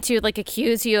trying to like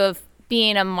accuse you of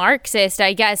being a Marxist.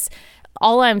 I guess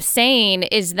all I'm saying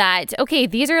is that, okay,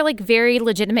 these are like very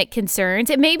legitimate concerns.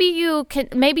 And maybe you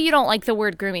don't like the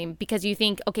word grooming because you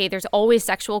think, okay, there's always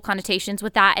sexual connotations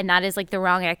with that, and that is like the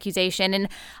wrong accusation. And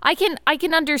I can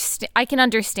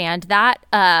understand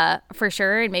that for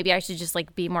sure. And maybe I should just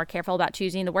like be more careful about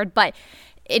choosing the word. But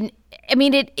it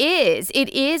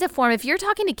is a form. If you're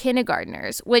talking to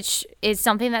kindergartners, which is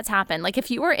something that's happened, like if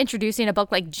you were introducing a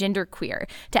book like Genderqueer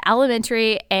to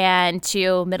elementary and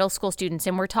to middle school students,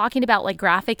 and we're talking about like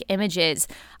graphic images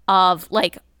of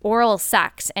like oral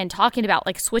sex and talking about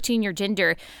like switching your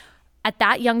gender at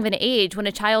that young of an age, when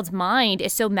a child's mind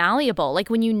is so malleable, like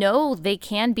when you know they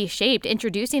can be shaped,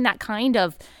 introducing that kind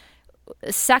of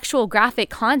sexual graphic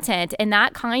content and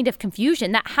that kind of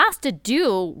confusion that has to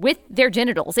do with their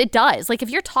genitals. It does. Like if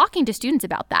you're talking to students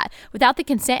about that without the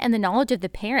consent and the knowledge of the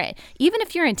parent, even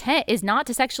if your intent is not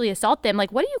to sexually assault them,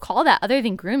 like what do you call that other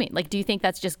than grooming? Like, do you think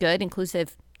that's just good,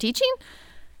 inclusive teaching?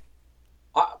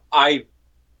 I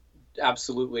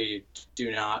absolutely do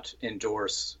not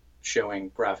endorse showing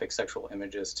graphic sexual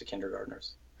images to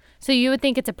kindergartners. So you would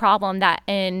think it's a problem that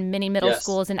in many middle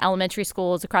schools and elementary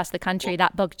schools across the country,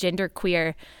 that book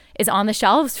Genderqueer is on the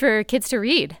shelves for kids to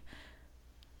read.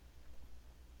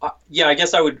 I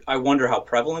guess I wonder how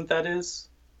prevalent that is.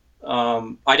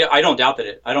 I don't doubt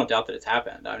that it's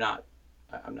happened. I'm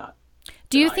not.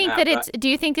 Do you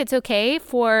think it's okay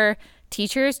for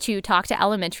teachers to talk to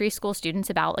elementary school students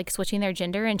about like switching their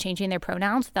gender and changing their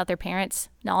pronouns without their parents'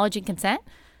 knowledge and consent?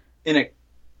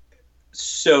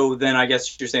 So then I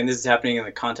guess you're saying this is happening in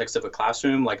the context of a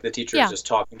classroom, like the teacher is just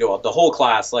talking to the whole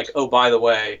class, like, oh, by the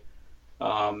way.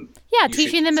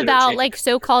 Teaching them about like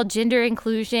so-called gender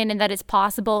inclusion and that it's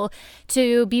possible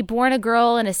to be born a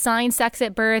girl and assign sex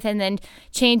at birth and then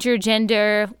change your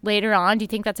gender later on. Do you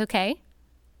think that's okay?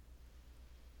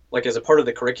 Like as a part of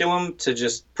the curriculum to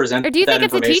just present or do you that think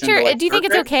it's a information teacher? to, like, do you think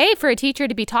it's okay for a teacher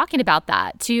to be talking about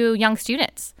that to young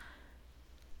students?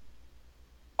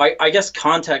 I guess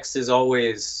context is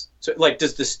always so. Like,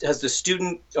 has the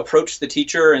student approached the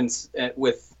teacher and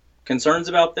with concerns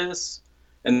about this,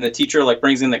 and the teacher like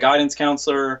brings in the guidance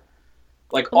counselor?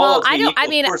 Like all Well, else being equal, I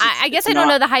mean, of course I guess I don't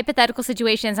know the hypothetical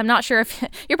situations. I'm not sure if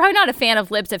you're probably not a fan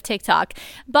of libs of TikTok,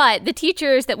 but the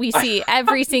teachers that we see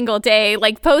every single day,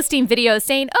 like posting videos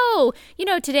saying, oh,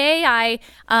 today I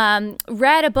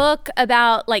read a book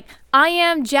about like I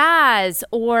Am Jazz,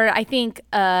 or I think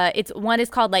one is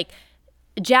called like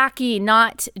Jackie,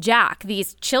 Not Jack,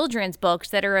 these children's books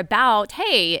that are about,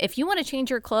 hey, if you want to change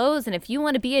your clothes and if you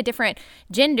want to be a different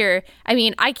gender. I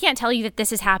mean, I can't tell you that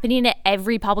this is happening at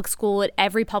every public school, at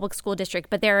every public school district,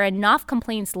 but there are enough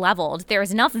complaints leveled. There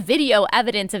is enough video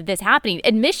evidence of this happening,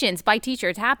 admissions by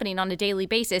teachers happening on a daily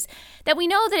basis, that we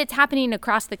know that it's happening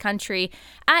across the country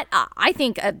at, I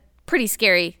think, a pretty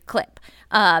scary clip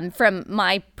from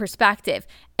my perspective.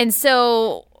 And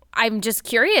so I'm just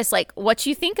curious, like, what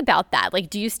you think about that. Like,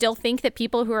 do you still think that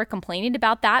people who are complaining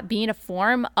about that being a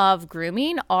form of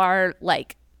grooming are,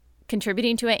 like,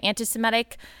 contributing to an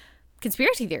anti-Semitic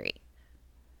conspiracy theory?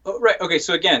 Oh, right. Okay.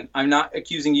 So again, I'm not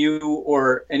accusing you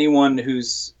or anyone any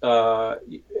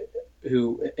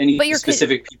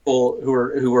specific people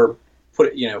who were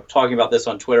talking about this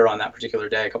on Twitter on that particular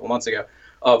day a couple months ago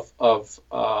of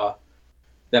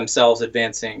themselves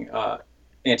advancing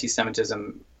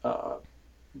anti-Semitism.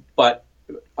 But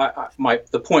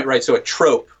the point, right? So a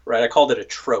trope, right? I called it a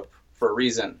trope for a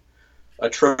reason. A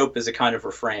trope is a kind of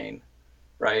refrain,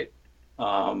 right?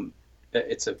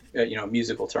 It's a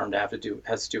musical term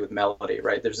has to do with melody,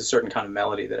 right? There's a certain kind of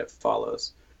melody that it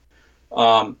follows.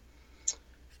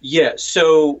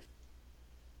 So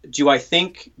do I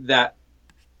think that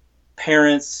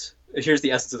parents? Here's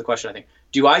the essence of the question. I think.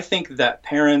 Do I think that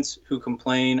parents who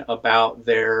complain about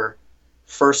their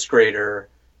first grader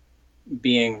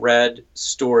being read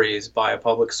stories by a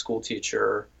public school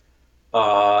teacher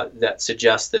that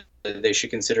suggest that they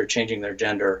should consider changing their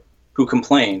gender, who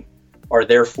complain, are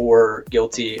therefore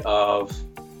guilty of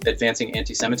advancing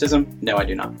anti-Semitism? No, I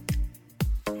do not.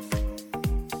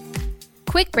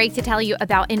 Quick break to tell you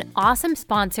about an awesome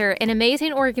sponsor, an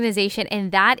amazing organization,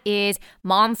 and that is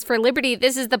Moms for Liberty.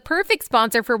 This is the perfect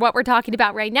sponsor for what we're talking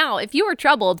about right now. If you are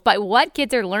troubled by what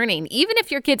kids are learning, even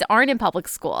if your kids aren't in public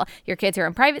school, your kids are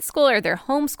in private school or they're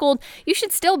homeschooled, you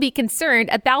should still be concerned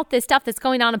about this stuff that's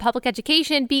going on in public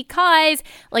education, because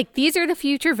these are the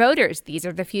future voters. These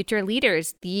are the future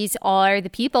leaders. These are the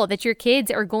people that your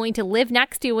kids are going to live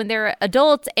next to when they're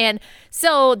adults. And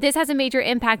so this has a major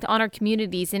impact on our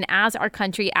communities, and as our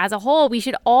country as a whole, we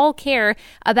should all care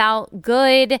about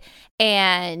good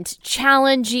and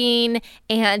challenging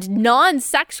and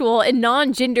non-sexual and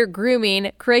non-gender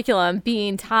grooming curriculum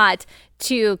being taught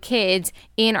to kids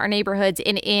in our neighborhoods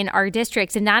and in our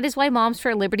districts. And that is why Moms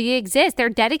for Liberty exists. They're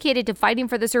dedicated to fighting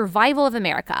for the survival of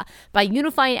America by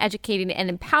unifying, educating, and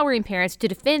empowering parents to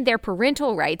defend their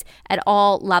parental rights at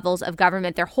all levels of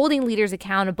government. They're holding leaders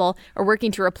accountable or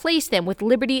working to replace them with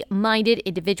liberty-minded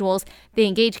individuals. They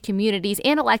engage communities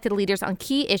and elected leaders on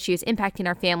key issues impacting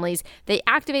our families. They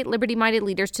activate liberty-minded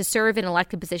leaders to serve in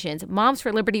elected positions. Moms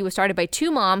for Liberty was started by two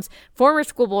moms, former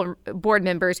school board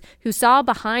members, who saw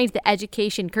behind the education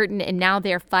curtain, and now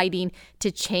they're fighting to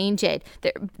change it.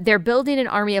 They're building an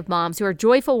army of moms who are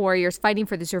joyful warriors fighting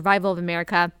for the survival of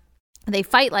America. They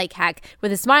fight like heck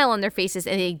with a smile on their faces,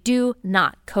 and they do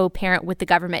not co-parent with the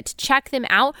government. To check them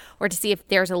out or to see if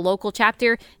there's a local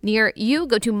chapter near you,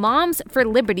 go to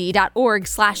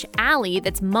momsforliberty.org/ally.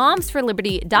 That's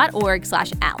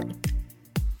momsforliberty.org/ally.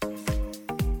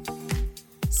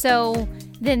 So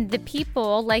then the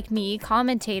people like me,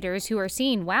 commentators who are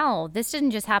seeing, wow, this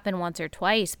didn't just happen once or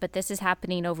twice, but this is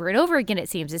happening over and over again, it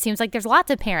seems. It seems like there's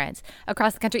lots of parents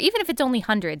across the country, even if it's only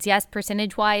hundreds. Yes,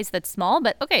 percentage-wise, that's small,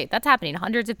 but okay, that's happening.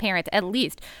 Hundreds of parents, at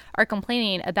least, are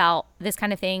complaining about this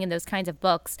kind of thing and those kinds of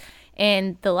books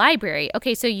in the library.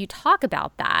 Okay, so you talk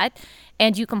about that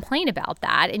and you complain about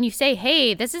that and you say,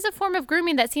 hey, this is a form of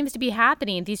grooming that seems to be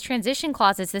happening. These transition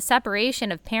clauses, the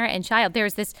separation of parent and child.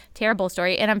 There's this terrible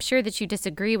story, and I'm sure that you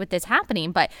disagree with this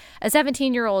happening, but a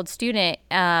 17-year-old student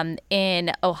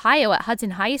in Ohio at Hudson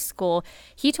High School,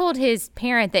 he told his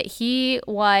parent that he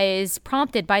was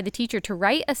prompted by the teacher to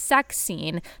write a sex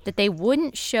scene that they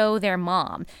wouldn't show their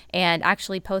mom, and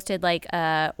actually posted like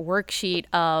a worksheet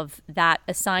of that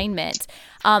assignment.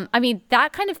 I mean,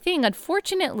 that kind of thing,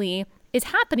 unfortunately, is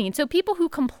happening. So people who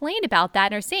complain about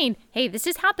that are saying, hey, this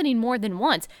is happening more than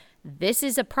once. This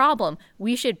is a problem.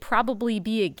 We should probably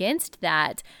be against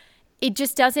that. It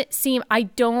just doesn't seem, I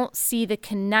don't see the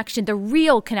connection, the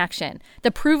real connection,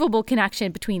 the provable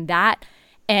connection between that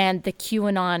and the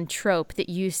QAnon trope that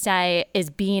you say is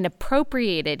being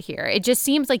appropriated here. It just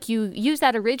seems like you used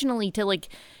that originally to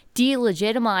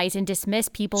delegitimize and dismiss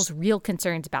people's real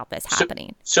concerns about this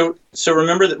happening. So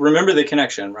remember the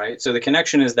connection, right? So the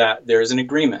connection is that there is an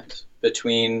agreement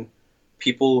between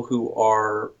people who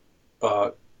are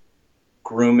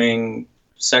grooming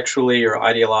sexually or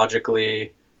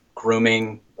ideologically,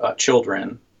 grooming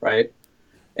children, right?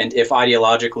 And if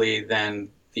ideologically, then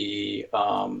the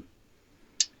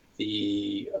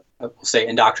say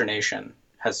indoctrination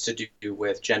has to do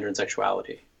with gender and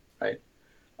sexuality, right?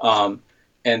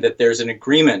 And that there's an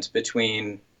agreement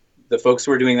between the folks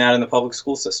who are doing that in the public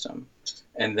school system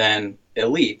and then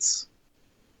elites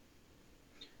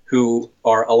who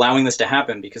are allowing this to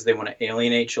happen because they want to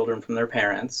alienate children from their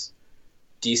parents,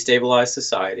 destabilize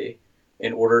society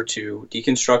in order to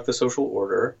deconstruct the social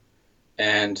order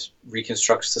and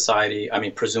reconstruct society, I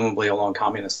mean, presumably along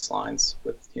communist lines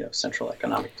with, central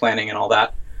economic planning and all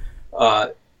that,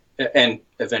 and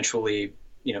eventually,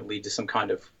 lead to some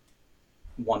kind of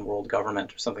one world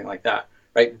government or something like that,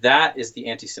 right? That is the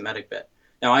anti-Semitic bit.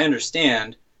 Now, I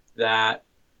understand that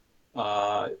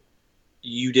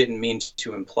you didn't mean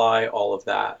to imply all of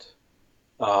that.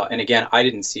 And again, I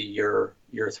didn't see your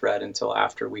thread until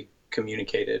after we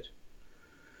communicated.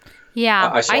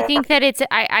 Yeah, I think that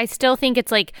I still think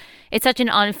it's such an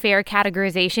unfair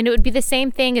categorization. It would be the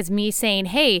same thing as me saying,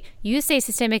 hey, you say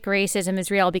systemic racism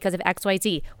is real because of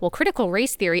XYZ. Well, critical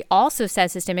race theory also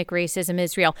says systemic racism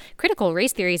is real. Critical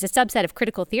race theory is a subset of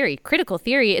critical theory. Critical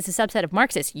theory is a subset of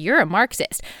Marxist. You're a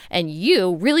Marxist, and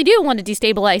you really do want to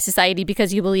destabilize society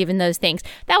because you believe in those things.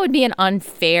 That would be an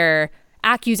unfair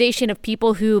accusation of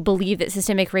people who believe that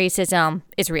systemic racism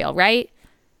is real, right?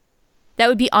 That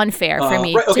would be unfair for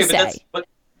me to say.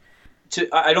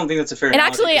 I don't think that's a fair. And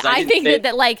analogy, actually, I think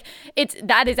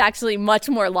that is actually much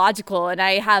more logical, and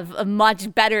I have a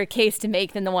much better case to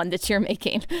make than the one that you're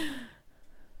making.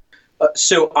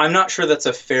 So I'm not sure that's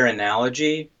a fair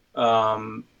analogy,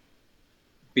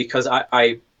 because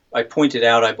I pointed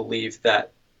out, I believe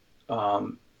that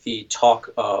the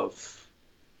talk of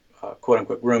quote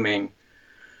unquote grooming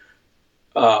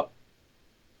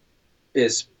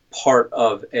is part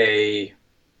of a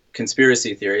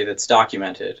conspiracy theory that's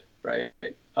documented, right?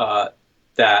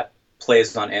 That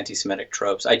plays on anti-Semitic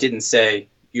tropes. I didn't say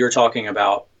you're talking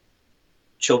about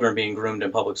children being groomed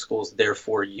in public schools,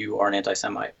 therefore you are an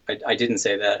anti-Semite. I didn't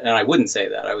say that, and I wouldn't say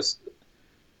that. I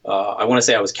want to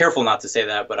say I was careful not to say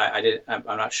that, but I'm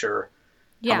not sure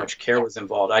how much care was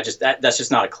involved. That's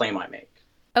just not a claim I make.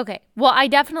 Okay. Well, I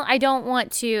don't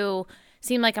want to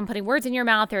seem like I'm putting words in your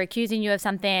mouth or accusing you of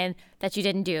something that you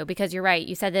didn't do, because you're right.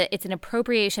 You said that it's an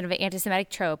appropriation of an anti-Semitic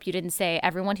trope. You didn't say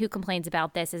everyone who complains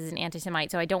about this is an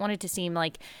anti-Semite. So I don't want it to seem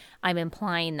like I'm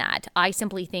implying that. I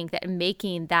simply think that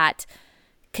making that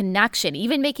connection,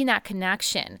 even making that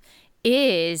connection,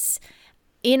 is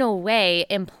in a way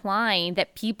implying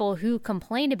that people who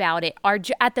complain about it are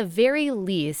at the very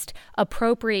least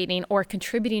appropriating or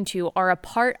contributing to or a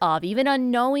part of, even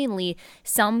unknowingly,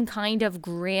 some kind of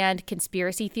grand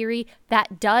conspiracy theory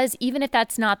that does, even if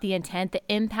that's not the intent, the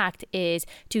impact is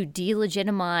to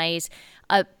delegitimize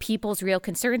people's real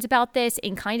concerns about this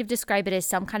and kind of describe it as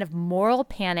some kind of moral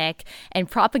panic and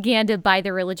propaganda by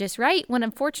the religious right, when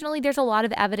unfortunately there's a lot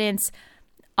of evidence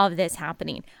of this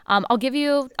happening. I'll give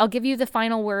you the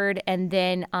final word, and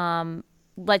then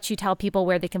let you tell people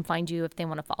where they can find you if they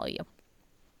want to follow you.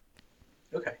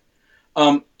 Okay.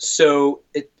 So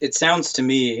it sounds to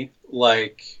me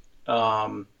like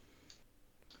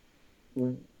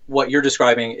what you're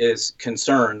describing is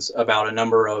concerns about a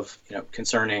number of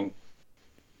concerning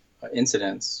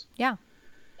incidents. Yeah.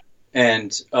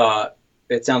 And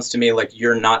it sounds to me like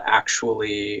you're not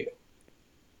actually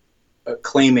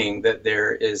claiming that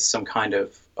there is some kind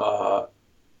of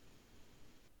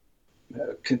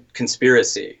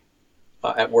conspiracy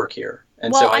at work here.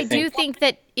 And well, so I do think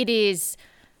that it is.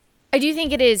 I do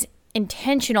think it is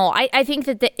intentional. I think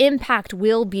that the impact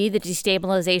will be the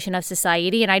destabilization of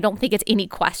society, and I don't think it's any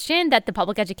question that the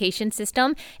public education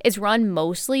system is run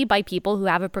mostly by people who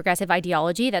have a progressive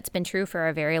ideology. That's been true for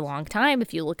a very long time.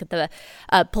 If you look at the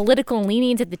political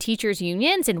leanings of the teachers'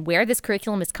 unions and where this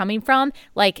curriculum is coming from,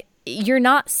 you're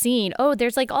not seeing,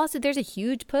 there's a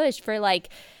huge push for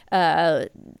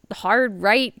hard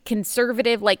right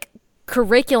conservative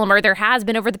curriculum, or there has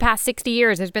been over the past 60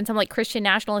 years. There's been some Christian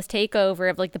nationalist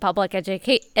takeover of the public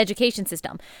education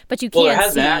system, but you can't. Well, there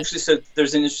has been actually. So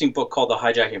there's an interesting book called The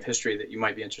Hijacking of History that you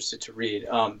might be interested to read.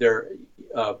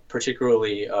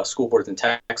 Particularly school boards in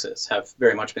Texas have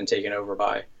very much been taken over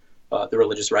by the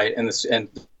religious right, and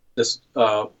this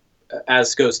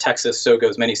as goes Texas, so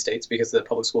goes many states, because the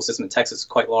public school system in Texas is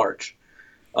quite large.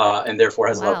 and therefore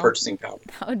has a lot of Wow. purchasing power.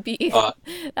 That would be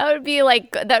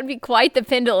that would be quite the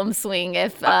pendulum swing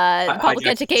if the public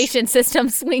education system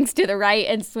swings to the right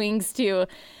and swings to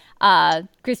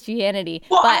Christianity.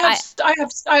 Well, But I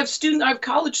have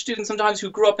college students sometimes who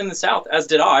grew up in the South, as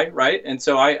did I, right? And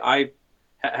so I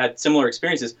had similar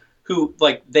experiences. Who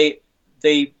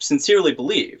they sincerely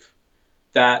believe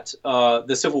that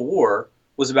the Civil War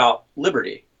was about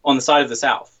liberty on the side of the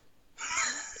South.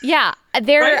 yeah, Right?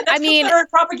 That's I mean, Confederate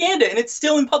propaganda, and it's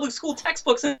still in public school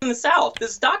textbooks in the South.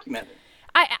 This is documented.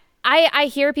 I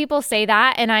hear people say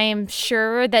that, and I am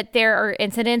sure that there are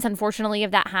incidents, unfortunately,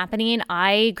 of that happening.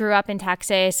 I grew up in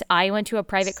Texas. I went to a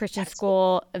private Christian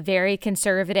school, very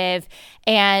conservative,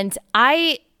 and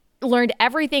I learned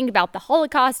everything about the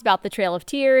Holocaust, about the Trail of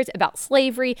Tears, about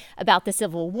slavery, about the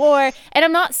Civil War. And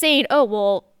I'm not saying, oh,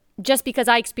 well, just because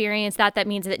I experienced that, that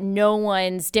means that no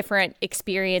one's different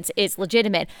experience is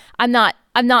legitimate. I'm not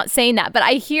saying that, but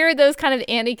I hear those kind of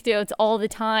anecdotes all the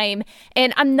time.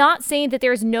 And I'm not saying that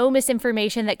there's no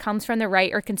misinformation that comes from the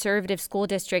right or conservative school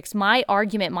districts. My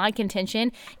argument, my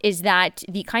contention is that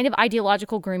the kind of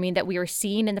ideological grooming that we are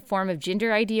seeing in the form of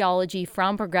gender ideology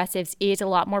from progressives is a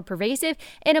lot more pervasive.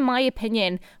 And in my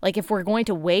opinion, like if we're going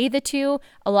to weigh the two,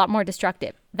 a lot more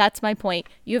destructive. That's my point.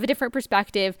 You have a different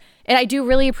perspective. And I do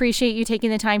really appreciate you taking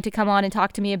the time to come on and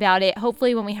talk to me about it.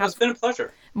 Hopefully when we have It's been a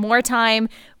pleasure. more time,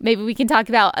 maybe we can talk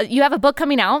about, you have a book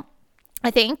coming out,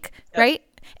 I think, right?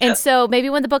 And so maybe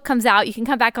when the book comes out, you can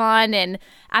come back on, and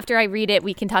after I read it,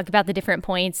 we can talk about the different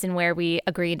points and where we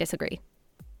agree and disagree.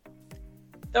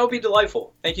 That would be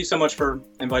delightful. Thank you so much for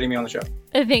inviting me on the show.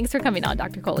 Thanks for coming on,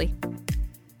 Dr. Coley.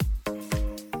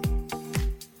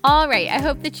 All right. I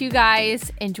hope that you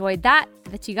guys enjoyed that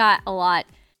you got a lot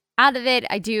out of it.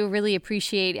 I do really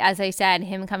appreciate, as I said,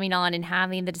 him coming on and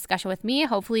having the discussion with me.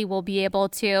 Hopefully we'll be able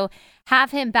to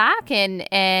have him back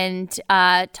and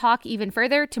talk even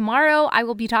further. Tomorrow, I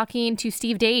will be talking to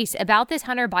Steve Deace about this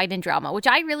Hunter Biden drama, which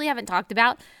I really haven't talked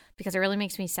about because it really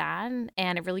makes me sad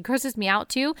and it really grosses me out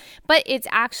too. But it's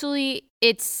actually,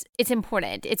 it's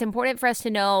important. It's important for us to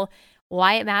know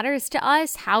why it matters to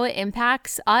us, how it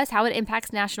impacts us, how it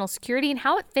impacts national security, and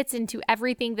how it fits into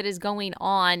everything that is going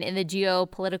on in the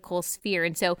geopolitical sphere.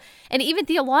 And so, and even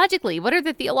theologically, what are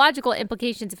the theological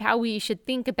implications of how we should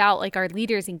think about like our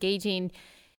leaders engaging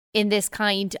in this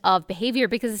kind of behavior?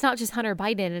 Because it's not just Hunter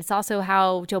Biden, it's also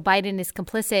how Joe Biden is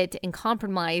complicit and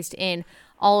compromised in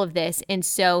all of this. And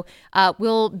so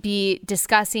we'll be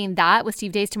discussing that with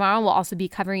Steve Deace tomorrow. We'll also be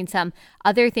covering some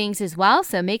other things as well.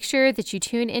 So make sure that you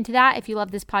tune into that. If you love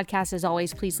this podcast, as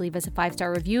always, please leave us a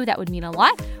 5-star review. That would mean a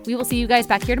lot. We will see you guys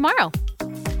back here tomorrow.